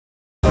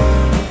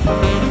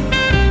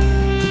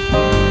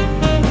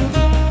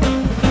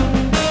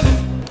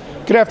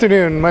Good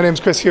afternoon. My name is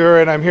Chris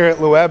Heuer, and I'm here at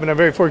LeWeb, and I'm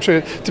very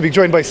fortunate to be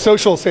joined by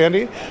Social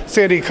Sandy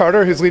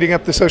Carter, who's leading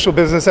up the social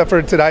business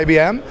efforts at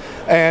IBM.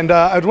 And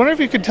I'd wonder if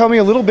you could tell me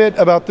a little bit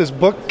about this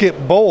book,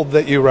 Get Bold,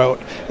 that you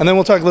wrote, and then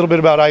we'll talk a little bit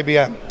about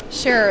IBM.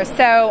 Sure.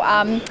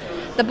 So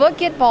the book,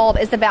 Get Bold,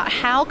 is about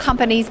how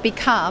companies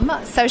become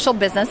social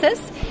businesses.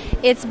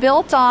 It's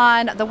built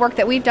on the work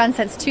that we've done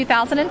since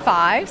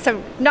 2005,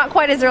 so not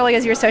quite as early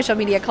as your social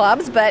media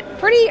clubs, but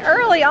pretty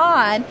early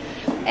on.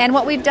 And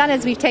what we've done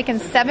is we've taken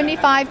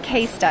 75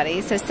 case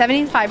studies, so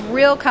 75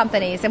 real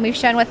companies, and we've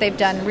shown what they've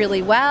done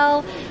really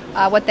well,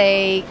 what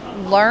they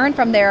learned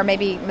from their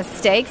maybe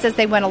mistakes as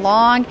they went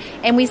along,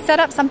 and we set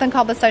up something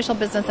called the Social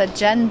Business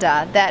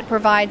Agenda that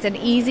provides an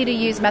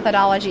easy-to-use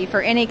methodology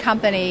for any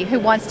company who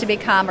wants to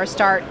become or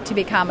start to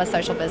become a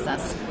social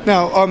business.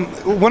 Now,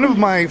 one of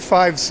my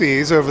 5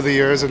 C's over the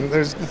years, and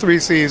there's 3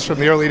 C's from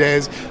the early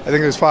days, I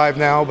think there's 5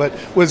 now, but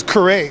was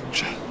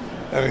courage.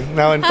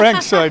 Now in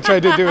French, so I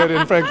tried to do it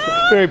in French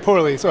very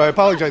poorly, so I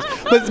apologize.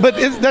 But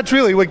that's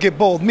really what Get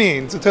Bold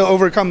means, to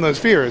overcome those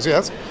fears,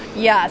 yes?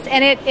 Yes,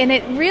 and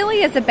it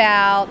really is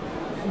about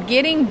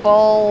getting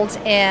bold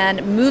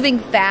and moving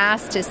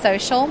fast to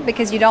social,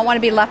 because you don't want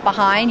to be left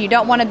behind. You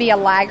don't want to be a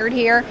laggard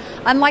here.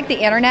 Unlike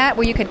the internet,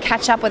 where you could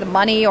catch up with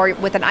money or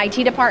with an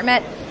IT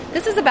department,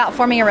 this is about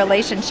forming a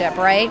relationship,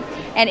 right?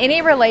 And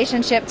any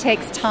relationship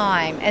takes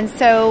time. And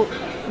so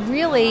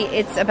really,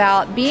 it's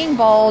about being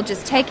bold,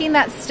 just taking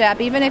that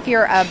step, even if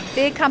you're a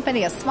big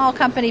company, a small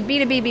company,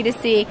 B2B,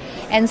 B2C,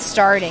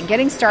 and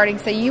getting starting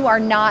so you are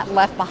not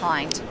left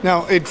behind.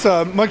 Now, it's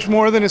much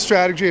more than a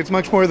strategy. It's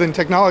much more than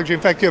technology. In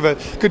fact, you have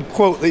a good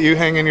quote that you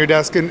hang in your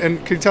desk, and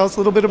could you tell us a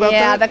little bit about that?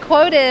 Yeah, the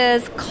quote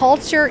is,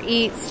 "Culture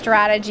eats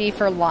strategy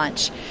for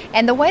lunch."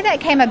 And the way that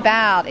came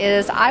about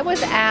is I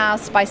was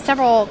asked by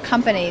several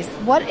companies,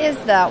 what is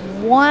the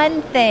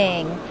one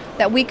thing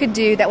that we could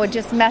do that would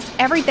just mess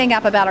everything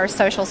up about our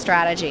social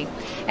strategy?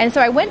 And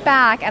so I went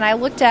back and I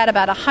looked at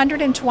about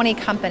 120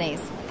 companies,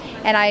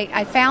 and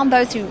I found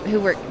those who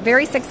were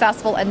very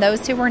successful and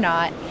those who were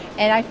not.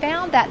 And I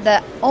found that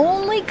the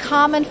only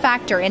common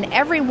factor in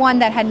everyone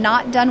that had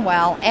not done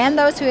well and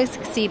those who had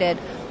succeeded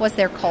was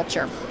their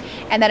culture.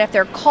 And that if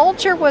their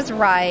culture was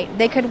right,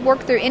 they could work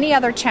through any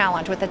other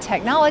challenge with the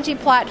technology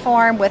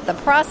platform, with the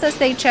process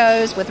they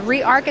chose, with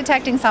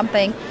re-architecting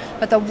something.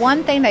 But the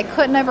one thing they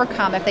couldn't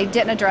overcome if they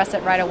didn't address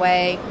it right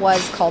away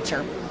was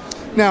culture.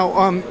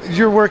 Now,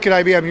 your work at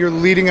IBM, you're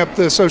leading up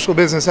the social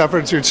business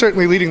efforts. You're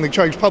certainly leading the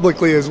charge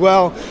publicly as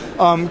well.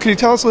 Can you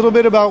tell us a little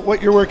bit about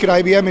what your work at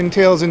IBM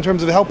entails in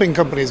terms of helping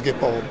companies get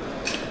bold?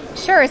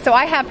 Sure. So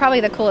I have probably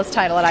the coolest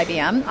title at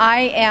IBM.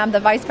 I am the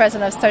Vice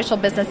President of Social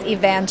Business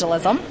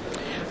Evangelism.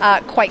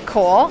 Quite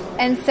cool.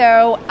 And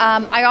so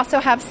I also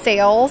have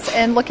sales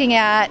and looking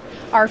at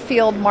our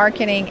field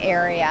marketing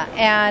area.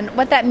 And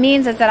what that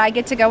means is that I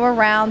get to go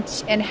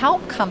around and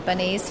help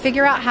companies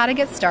figure out how to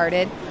get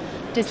started,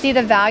 to see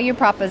the value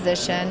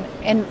proposition,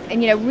 and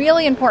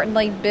really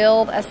importantly,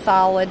 build a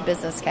solid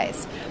business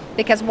case.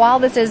 Because while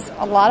this is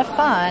a lot of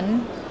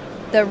fun,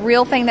 the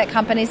real thing that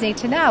companies need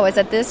to know is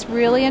that this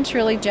really and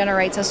truly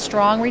generates a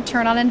strong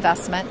return on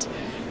investment,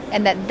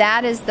 and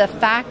that is the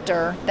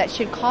factor that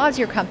should cause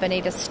your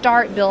company to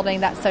start building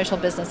that social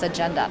business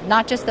agenda,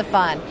 not just the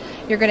fun.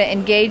 You're going to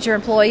engage your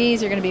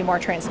employees, you're going to be more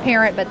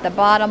transparent, but the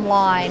bottom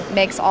line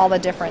makes all the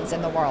difference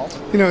in the world.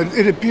 You know,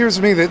 it appears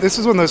to me that this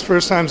is one of those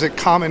first times that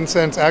common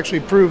sense actually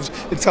proves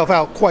itself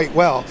out quite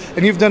well.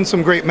 And you've done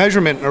some great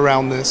measurement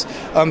around this.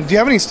 Do you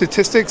have any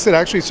statistics that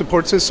actually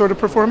supports this sort of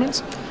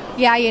performance?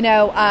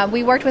 Yeah,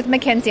 we worked with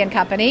McKinsey &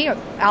 Company,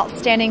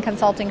 outstanding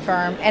consulting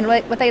firm, and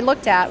what they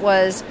looked at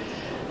was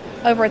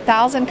over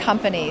 1,000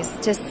 companies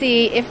to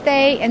see if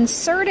they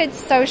inserted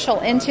social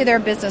into their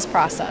business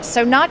process.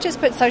 So not just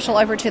put social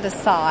over to the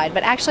side,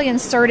 but actually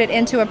insert it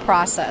into a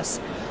process.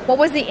 What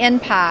was the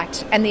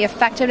impact and the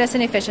effectiveness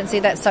and efficiency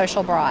that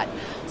social brought?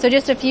 So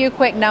just a few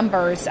quick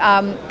numbers.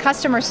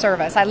 Customer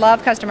service. I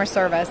love customer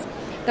service.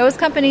 Those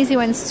companies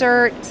who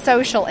insert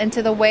social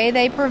into the way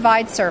they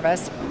provide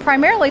service,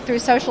 primarily through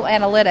social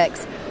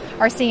analytics,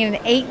 are seeing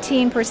an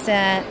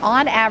 18%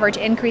 on average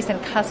increase in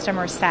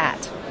customer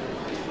sat.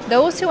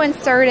 Those who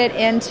insert it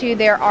into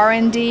their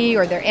R&D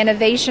or their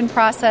innovation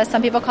process,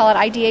 some people call it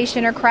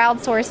ideation or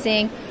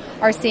crowdsourcing,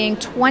 are seeing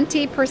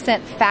 20%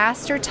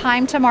 faster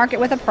time to market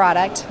with a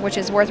product, which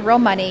is worth real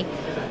money,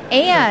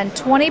 and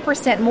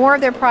 20% more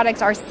of their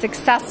products are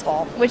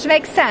successful, which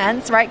makes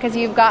sense, right? Because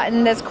you've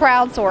gotten this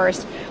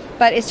crowdsourced,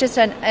 but it's just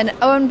an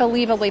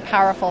unbelievably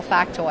powerful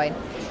factoid.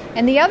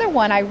 And the other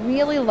one I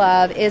really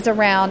love is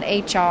around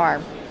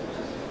HR.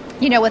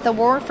 You know, with the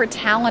war for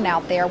talent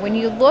out there, when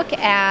you look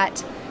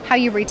at how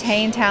you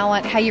retain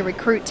talent, how you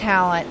recruit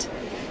talent,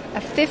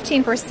 a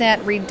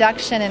 15%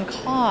 reduction in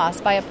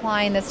cost by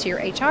applying this to your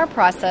HR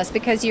process,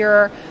 because you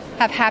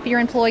have happier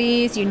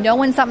employees, you know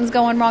when something's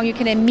going wrong, you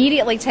can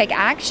immediately take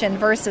action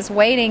versus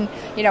waiting,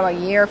 a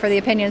year for the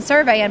opinion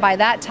survey, and by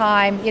that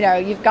time,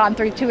 you've gone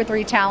through 2 or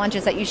 3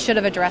 challenges that you should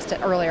have addressed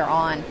it earlier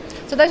on.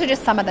 So those are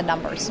just some of the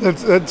numbers.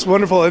 That's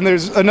wonderful. And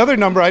there's another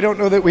number I don't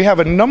know that we have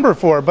a number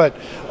for, but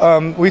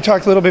we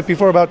talked a little bit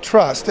before about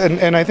trust.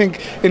 And I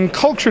think in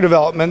culture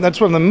development, that's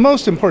one of the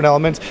most important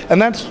elements.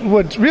 And that's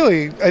what's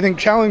really, I think,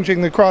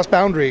 challenging the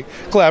cross-boundary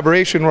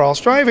collaboration we're all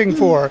striving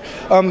for.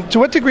 To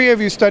what degree have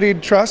you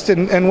studied trust,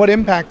 and what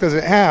impact does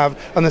it have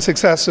on the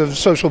success of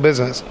social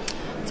business?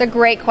 It's a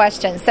great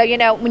question.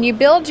 So, when you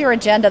build your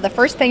agenda, the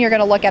first thing you're going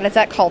to look at is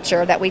that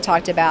culture that we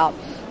talked about.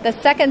 The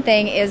second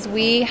thing is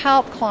we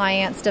help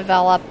clients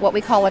develop what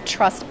we call a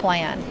trust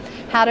plan,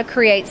 how to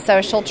create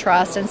social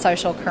trust and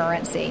social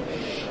currency.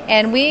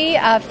 And we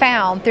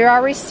found through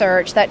our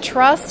research that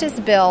trust is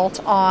built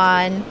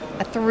on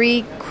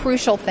three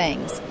crucial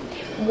things.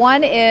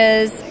 One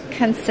is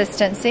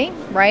consistency,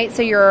 right?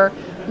 So you're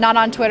not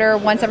on Twitter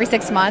once every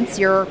 6 months.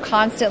 You're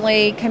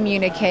constantly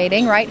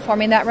communicating, right?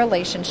 Forming that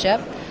relationship.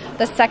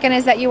 The second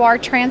is that you are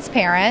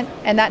transparent,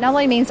 and that not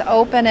only means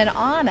open and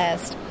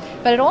honest,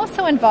 but it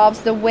also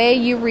involves the way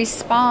you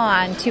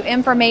respond to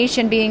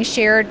information being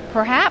shared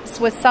perhaps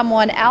with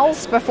someone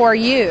else before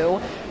you,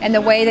 and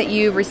the way that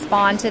you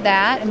respond to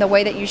that and the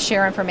way that you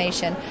share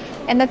information.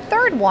 And the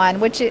third one,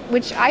 which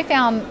I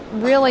found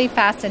really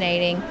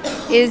fascinating,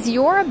 is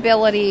your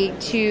ability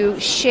to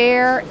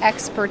share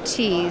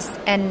expertise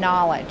and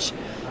knowledge.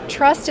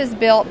 Trust is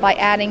built by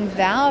adding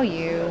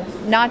value,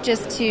 not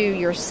just to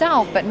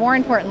yourself, but more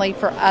importantly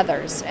for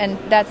others. And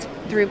that's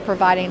through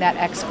providing that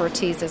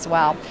expertise as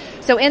well.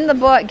 So in the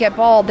book, Get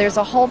Bold, there's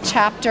a whole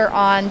chapter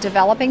on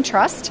developing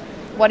trust.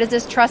 What does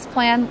this trust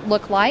plan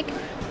look like?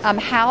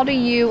 How do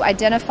you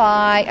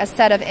identify a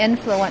set of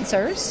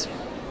influencers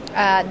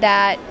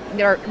that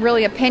are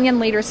really opinion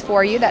leaders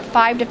for you, that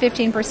 5 to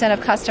 15%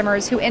 of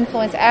customers who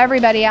influence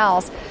everybody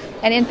else?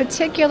 And in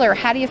particular,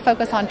 how do you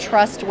focus on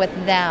trust with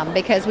them?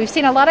 Because we've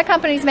seen a lot of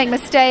companies make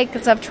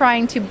mistakes of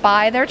trying to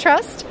buy their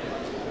trust,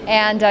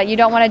 and you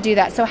don't want to do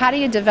that. So how do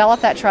you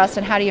develop that trust,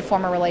 and how do you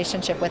form a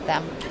relationship with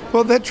them?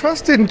 Well, that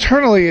trust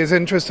internally is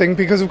interesting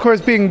because, of course,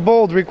 being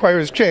bold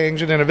requires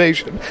change and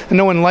innovation, and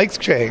no one likes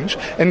change,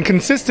 and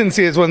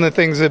consistency is one of the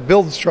things that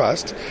builds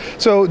trust.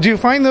 So do you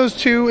find those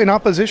two in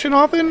opposition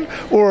often,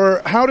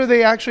 or how do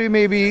they actually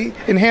maybe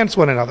enhance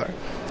one another?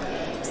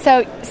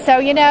 So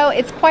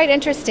it's quite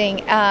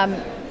interesting.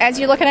 As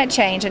you're looking at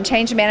change, and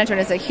change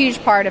management is a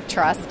huge part of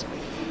trust,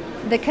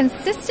 the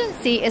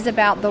consistency is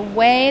about the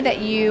way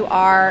that you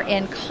are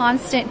in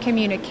constant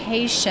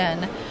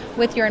communication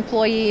with your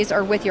employees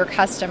or with your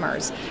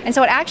customers. And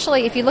so it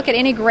actually, if you look at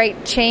any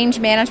great change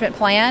management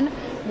plan,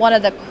 one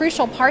of the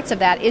crucial parts of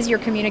that is your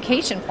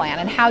communication plan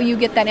and how you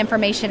get that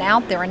information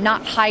out there and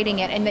not hiding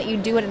it, and that you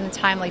do it in a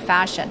timely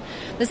fashion.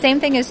 The same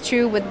thing is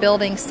true with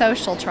building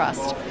social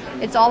trust.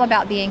 It's all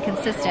about being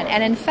consistent.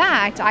 And in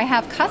fact, I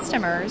have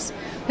customers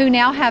who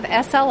now have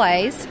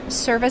SLAs,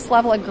 service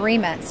level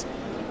agreements,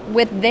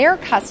 with their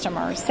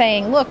customers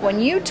saying, look, when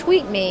you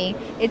tweet me,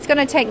 it's going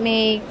to take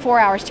me 4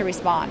 hours to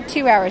respond,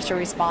 2 hours to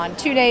respond,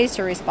 2 days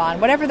to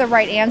respond, whatever the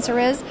right answer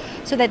is,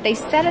 so that they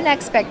set an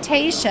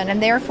expectation,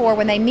 and therefore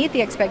when they meet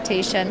the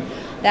expectation,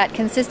 that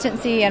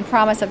consistency and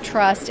promise of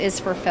trust is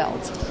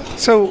fulfilled.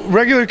 So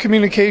regular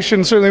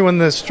communication, certainly one of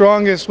the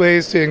strongest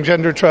ways to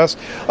engender trust.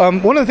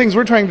 One of the things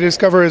we're trying to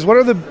discover is what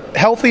are the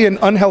healthy and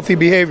unhealthy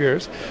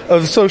behaviors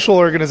of social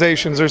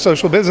organizations or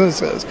social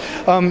businesses.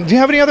 Do you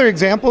have any other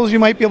examples you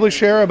might be able to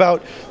share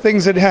about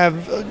things that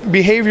have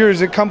behaviors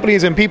that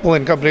companies and people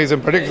in companies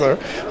in particular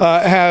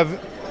have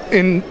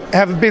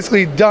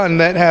basically done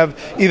that have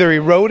either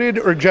eroded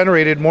or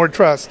generated more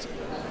trust?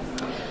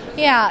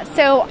 Yeah,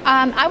 so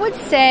I would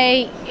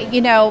say,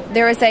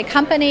 there is a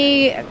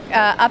company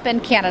up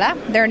in Canada.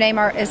 Their name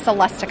is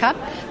Celestica.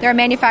 They're a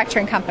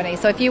manufacturing company.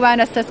 So if you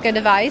own a Cisco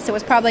device, it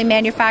was probably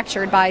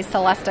manufactured by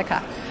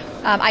Celestica.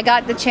 I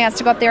got the chance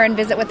to go up there and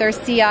visit with their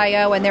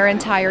CIO and their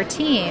entire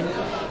team.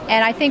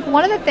 And I think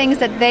one of the things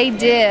that they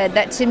did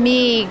that to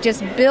me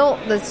just built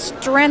the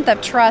strength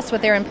of trust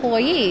with their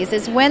employees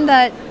is when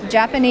the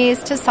Japanese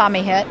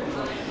tsunami hit,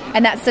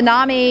 and that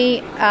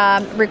tsunami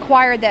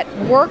required that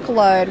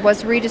workload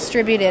was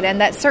redistributed and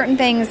that certain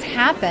things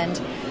happened,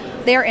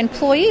 their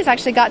employees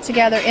actually got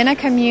together in a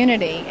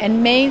community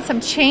and made some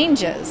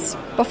changes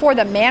before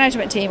the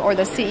management team or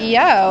the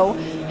CEO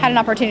had an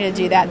opportunity to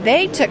do that.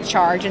 They took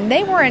charge and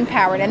they were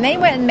empowered and they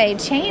went and made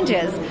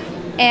changes.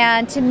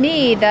 And to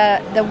me,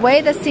 the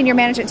way the senior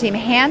management team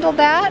handled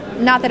that,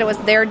 not that it was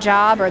their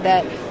job or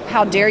that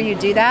how dare you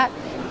do that,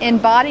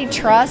 embodied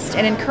trust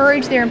and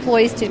encouraged their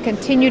employees to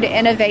continue to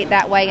innovate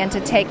that way and to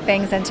take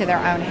things into their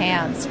own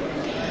hands.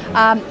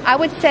 I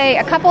would say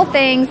a couple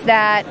things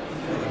that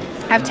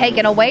have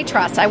taken away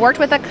trust. I worked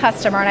with a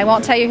customer, and I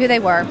won't tell you who they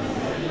were,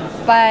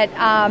 but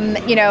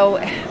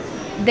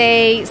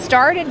they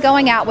started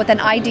going out with an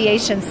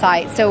ideation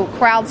site, so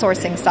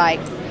crowdsourcing site.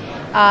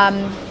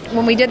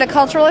 When we did the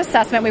cultural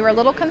assessment, we were a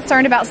little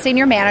concerned about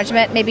senior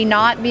management maybe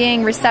not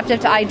being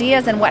receptive to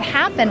ideas, and what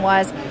happened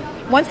was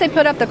once they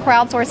put up the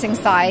crowdsourcing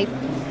site,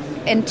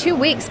 in 2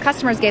 weeks,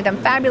 customers gave them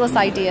fabulous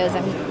ideas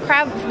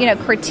and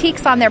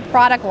critiques on their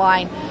product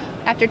line.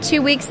 After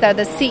 2 weeks, though,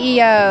 the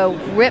CEO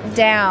ripped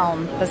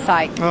down the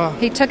site.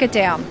 He took it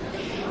down.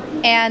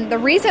 And the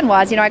reason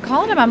was, I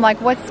called him. I'm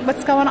like,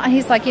 what's going on?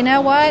 He's like, you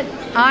know what?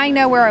 I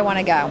know where I want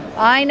to go.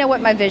 I know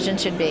what my vision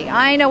should be.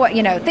 I know what,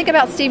 think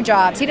about Steve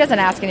Jobs. He doesn't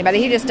ask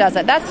anybody. He just does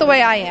it. That's the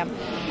way I am.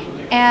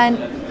 And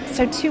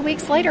so 2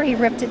 weeks later, he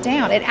ripped it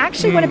down. It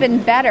actually would have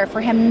been better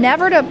for him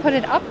never to put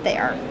it up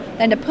there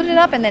than to put it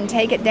up and then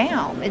take it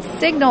down. It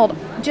signaled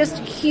just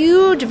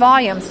huge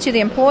volumes to the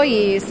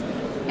employees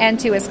and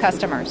to his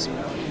customers.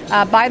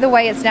 By the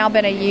way, it's now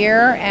been a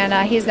year,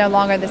 and he's no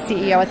longer the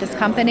CEO at this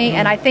company.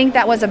 And I think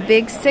that was a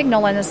big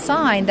signal and a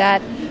sign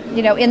that,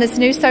 in this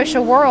new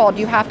social world,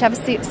 you have to have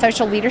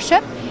social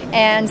leadership,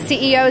 and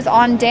CEOs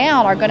on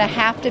down are going to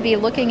have to be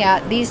looking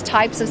at these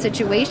types of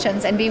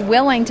situations and be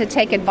willing to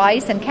take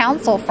advice and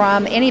counsel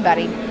from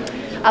anybody.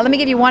 Let me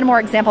give you one more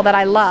example that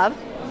I love.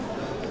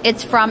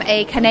 It's from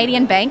a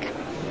Canadian bank.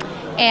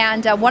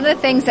 And one of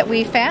the things that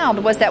we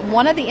found was that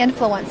one of the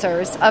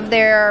influencers of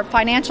their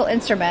financial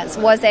instruments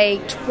was a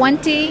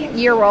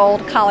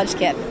 20-year-old college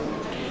kid.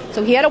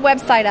 So he had a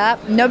website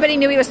up. Nobody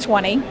knew he was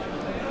 20.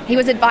 He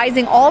was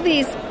advising all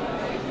these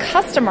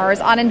customers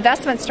on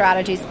investment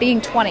strategies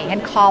being 20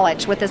 in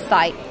college with his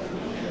site.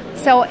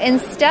 So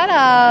instead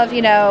of,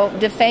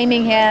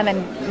 defaming him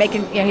and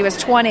making, he was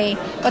 20,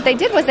 what they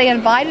did was they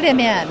invited him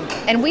in.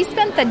 And we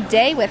spent the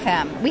day with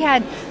him. We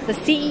had the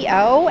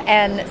CEO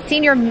and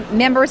senior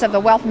members of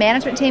the wealth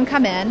management team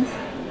come in.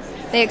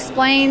 They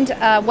explained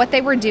what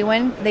they were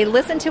doing. They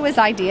listened to his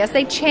ideas.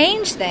 They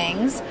changed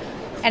things.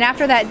 And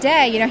after that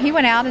day, he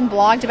went out and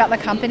blogged about the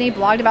company,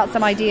 blogged about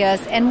some ideas.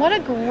 And what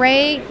a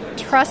great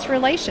trust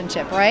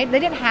relationship, right? They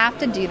didn't have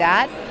to do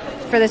that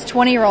for this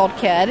 20-year-old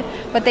kid,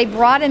 but they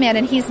brought him in,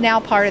 and he's now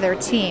part of their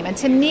team. And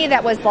to me,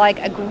 that was like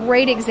a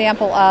great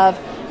example of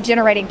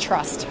generating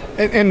trust.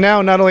 And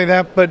now, not only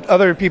that, but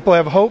other people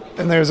have hope,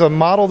 and there's a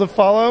model to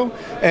follow,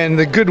 and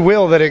the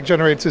goodwill that it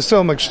generates is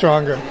so much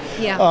stronger.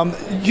 Yeah.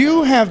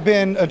 You have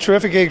been a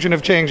terrific agent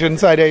of change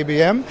inside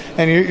IBM,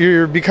 and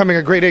you're becoming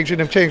a great agent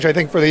of change, I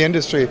think, for the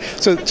industry.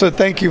 So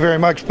thank you very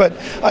much. But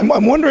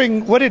I'm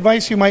wondering what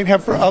advice you might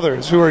have for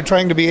others who are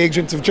trying to be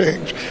agents of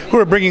change, who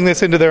are bringing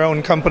this into their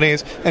own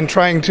companies and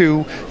trying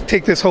to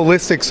take this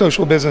holistic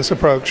social business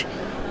approach.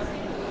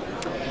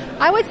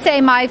 I would say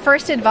my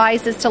first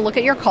advice is to look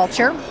at your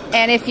culture,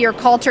 and if your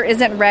culture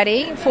isn't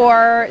ready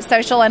for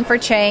social and for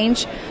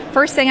change,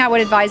 first thing I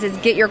would advise is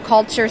get your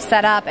culture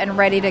set up and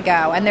ready to go.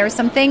 And there are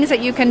some things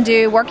that you can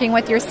do working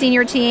with your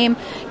senior team,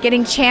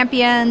 getting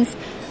champions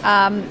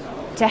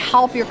to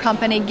help your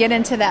company get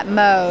into that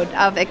mode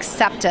of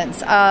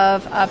acceptance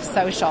of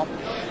social.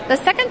 The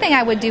second thing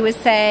I would do is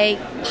say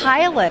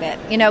pilot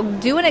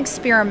it, do an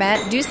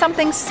experiment, do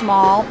something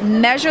small,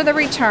 measure the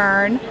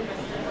return,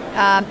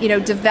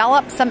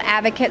 develop some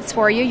advocates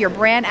for you, your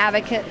brand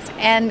advocates,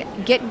 and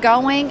get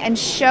going and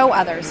show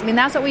others. I mean,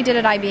 that's what we did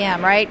at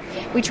IBM, right?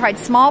 We tried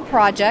small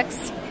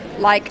projects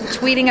like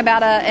tweeting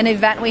about an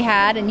event we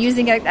had and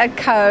using a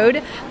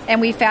code,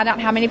 and we found out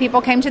how many people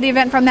came to the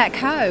event from that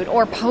code,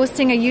 or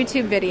posting a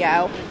YouTube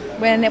video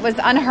when it was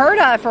unheard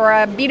of for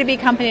a B2B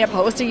company to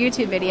post a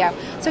YouTube video.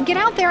 So get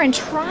out there and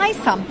try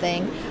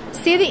something.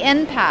 See the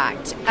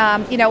impact.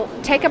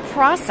 Take a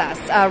process.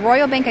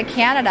 Royal Bank of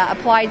Canada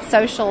applied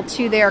social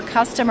to their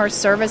customer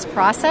service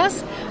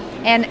process,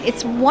 and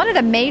it's one of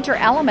the major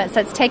elements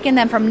that's taken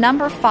them from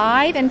number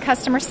 5 in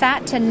customer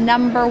sat to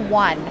number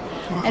 1.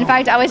 Wow. In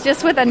fact, I was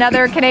just with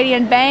another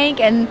Canadian bank,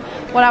 and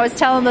when I was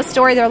telling the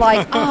story, they're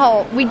like,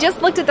 oh, we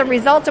just looked at the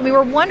results and we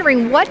were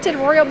wondering, what did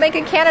Royal Bank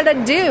of Canada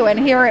do? And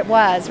here it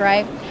was,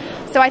 right?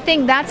 So I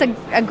think that's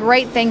a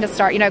great thing to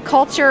start,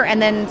 culture,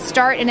 and then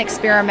start an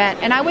experiment.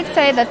 And I would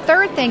say the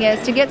third thing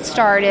is to get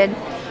started.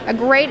 A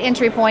great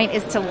entry point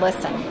is to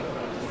listen.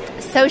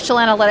 Social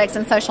analytics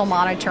and social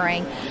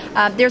monitoring.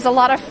 There's a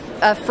lot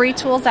of free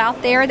tools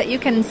out there that you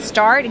can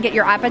start and get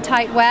your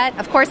appetite wet.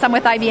 Of course, I'm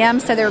with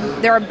IBM, so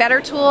there are better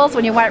tools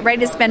when you want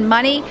ready to spend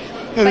money.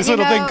 Yeah, this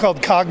little thing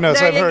called Cognos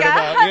I've heard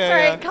about.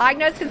 That's right.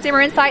 Cognos,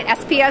 Consumer Insight,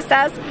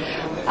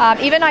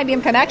 SPSS. Even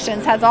IBM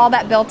Connections has all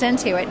that built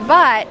into it.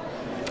 But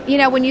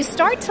when you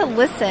start to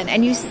listen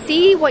and you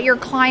see what your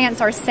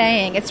clients are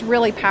saying, it's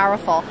really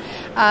powerful.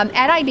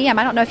 At IBM,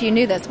 I don't know if you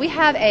knew this, we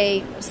have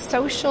a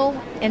social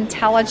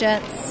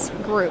intelligence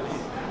group.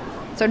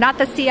 So not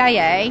the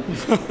CIA,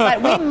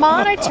 but we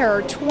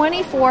monitor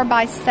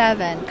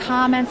 24/7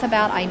 comments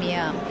about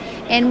IBM.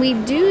 And we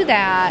do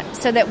that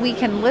so that we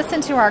can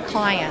listen to our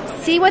clients,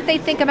 see what they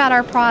think about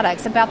our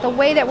products, about the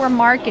way that we're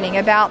marketing,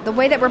 about the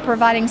way that we're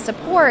providing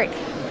support.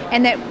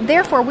 And that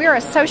therefore we're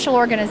a social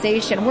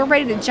organization. We're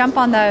ready to jump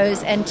on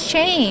those and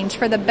change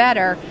for the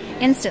better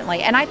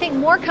instantly. And I think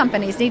more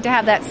companies need to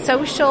have that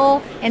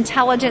social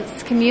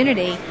intelligence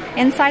community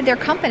inside their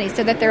company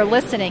so that they're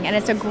listening, and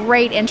it's a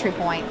great entry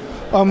point.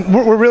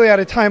 We're really out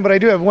of time, but I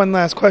do have one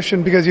last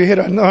question, because you hit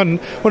on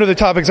one of the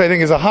topics I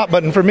think is a hot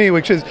button for me,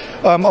 which is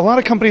a lot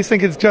of companies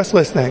think it's just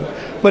listening,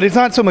 but it's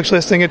not so much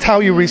listening, it's how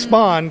you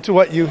respond to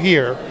what you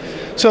hear.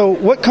 So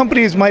what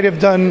companies might have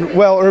done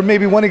well, or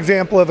maybe one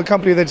example of a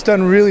company that's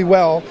done really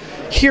well,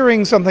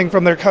 hearing something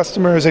from their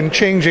customers and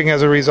changing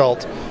as a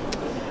result?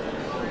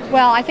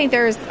 Well, I think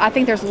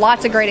there's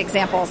lots of great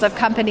examples of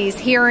companies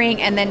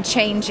hearing and then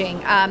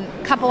changing. A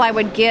couple I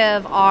would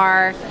give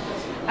are,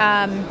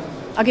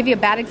 I'll give you a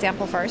bad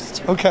example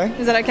first. Okay.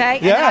 Is that okay? Yeah,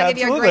 and then I'll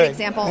give absolutely. you a great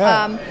example.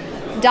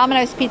 Yeah.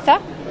 Domino's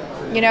Pizza.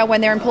 You know,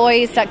 when their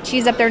employees stuck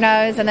cheese up their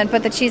nose and then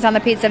put the cheese on the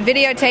pizza,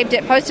 videotaped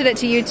it, posted it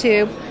to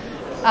YouTube.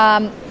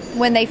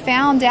 When they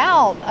found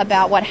out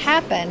about what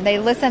happened, they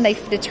listened, they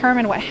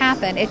determined what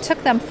happened. It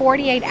took them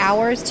 48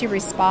 hours to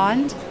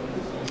respond.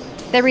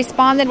 They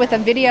responded with a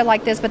video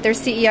like this, but their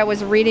CEO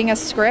was reading a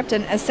script,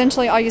 and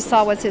essentially all you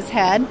saw was his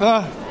head.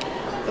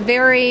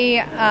 Very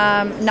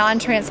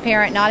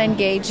non-transparent, not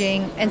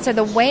engaging. And so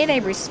the way they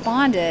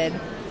responded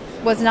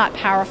was not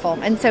powerful.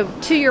 And so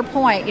to your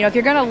point, you know, if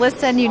you're going to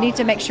listen, you need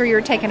to make sure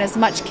you're taking as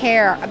much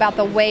care about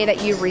the way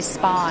that you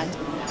respond.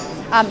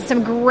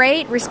 Some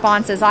great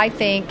responses, I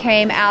think,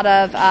 came out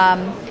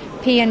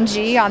of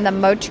P&G on the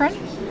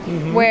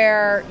Motrin,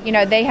 where, you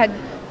know, they had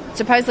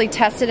supposedly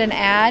tested an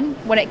ad.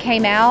 When it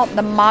came out,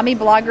 the mommy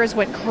bloggers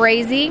went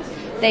crazy.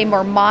 They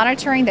were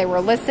monitoring, they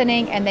were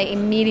listening, and they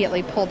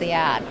immediately pulled the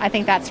ad. I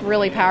think that's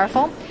really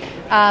powerful.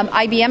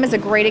 IBM is a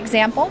great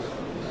example.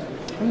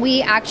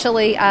 We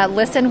actually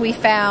listened. We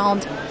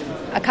found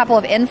a couple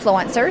of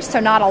influencers, so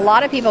not a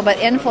lot of people, but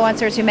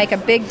influencers who make a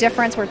big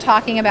difference. We're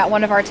talking about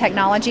one of our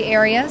technology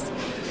areas.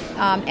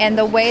 And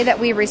the way that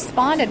we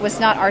responded was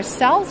not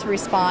ourselves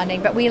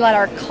responding, but we let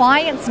our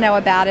clients know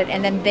about it,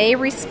 and then they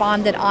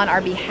responded on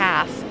our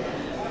behalf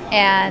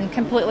and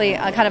completely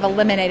kind of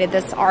eliminated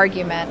this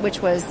argument,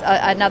 which was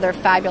another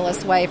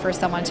fabulous way for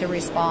someone to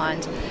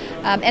respond.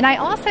 And I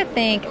also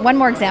think, one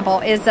more example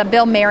is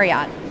Bill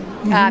Marriott.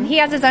 He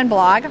has his own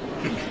blog.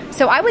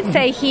 So I would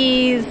say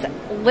he's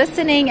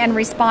listening and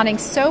responding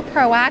so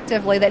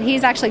proactively that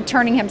he's actually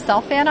turning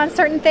himself in on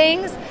certain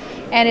things,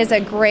 and is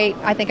a great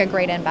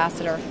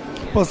ambassador.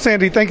 Well,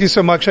 Sandy, thank you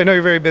so much. I know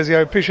you're very busy.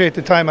 I appreciate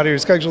the time out of your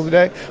schedule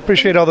today.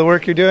 Appreciate all the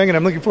work you're doing, and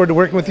I'm looking forward to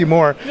working with you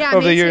more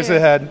over the years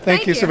ahead.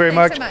 Thank you so very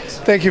much.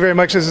 Thank you very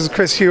much. This is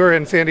Chris Heuer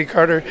and Sandy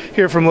Carter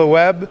here from Le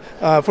Web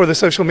for the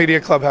Social Media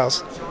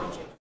Clubhouse.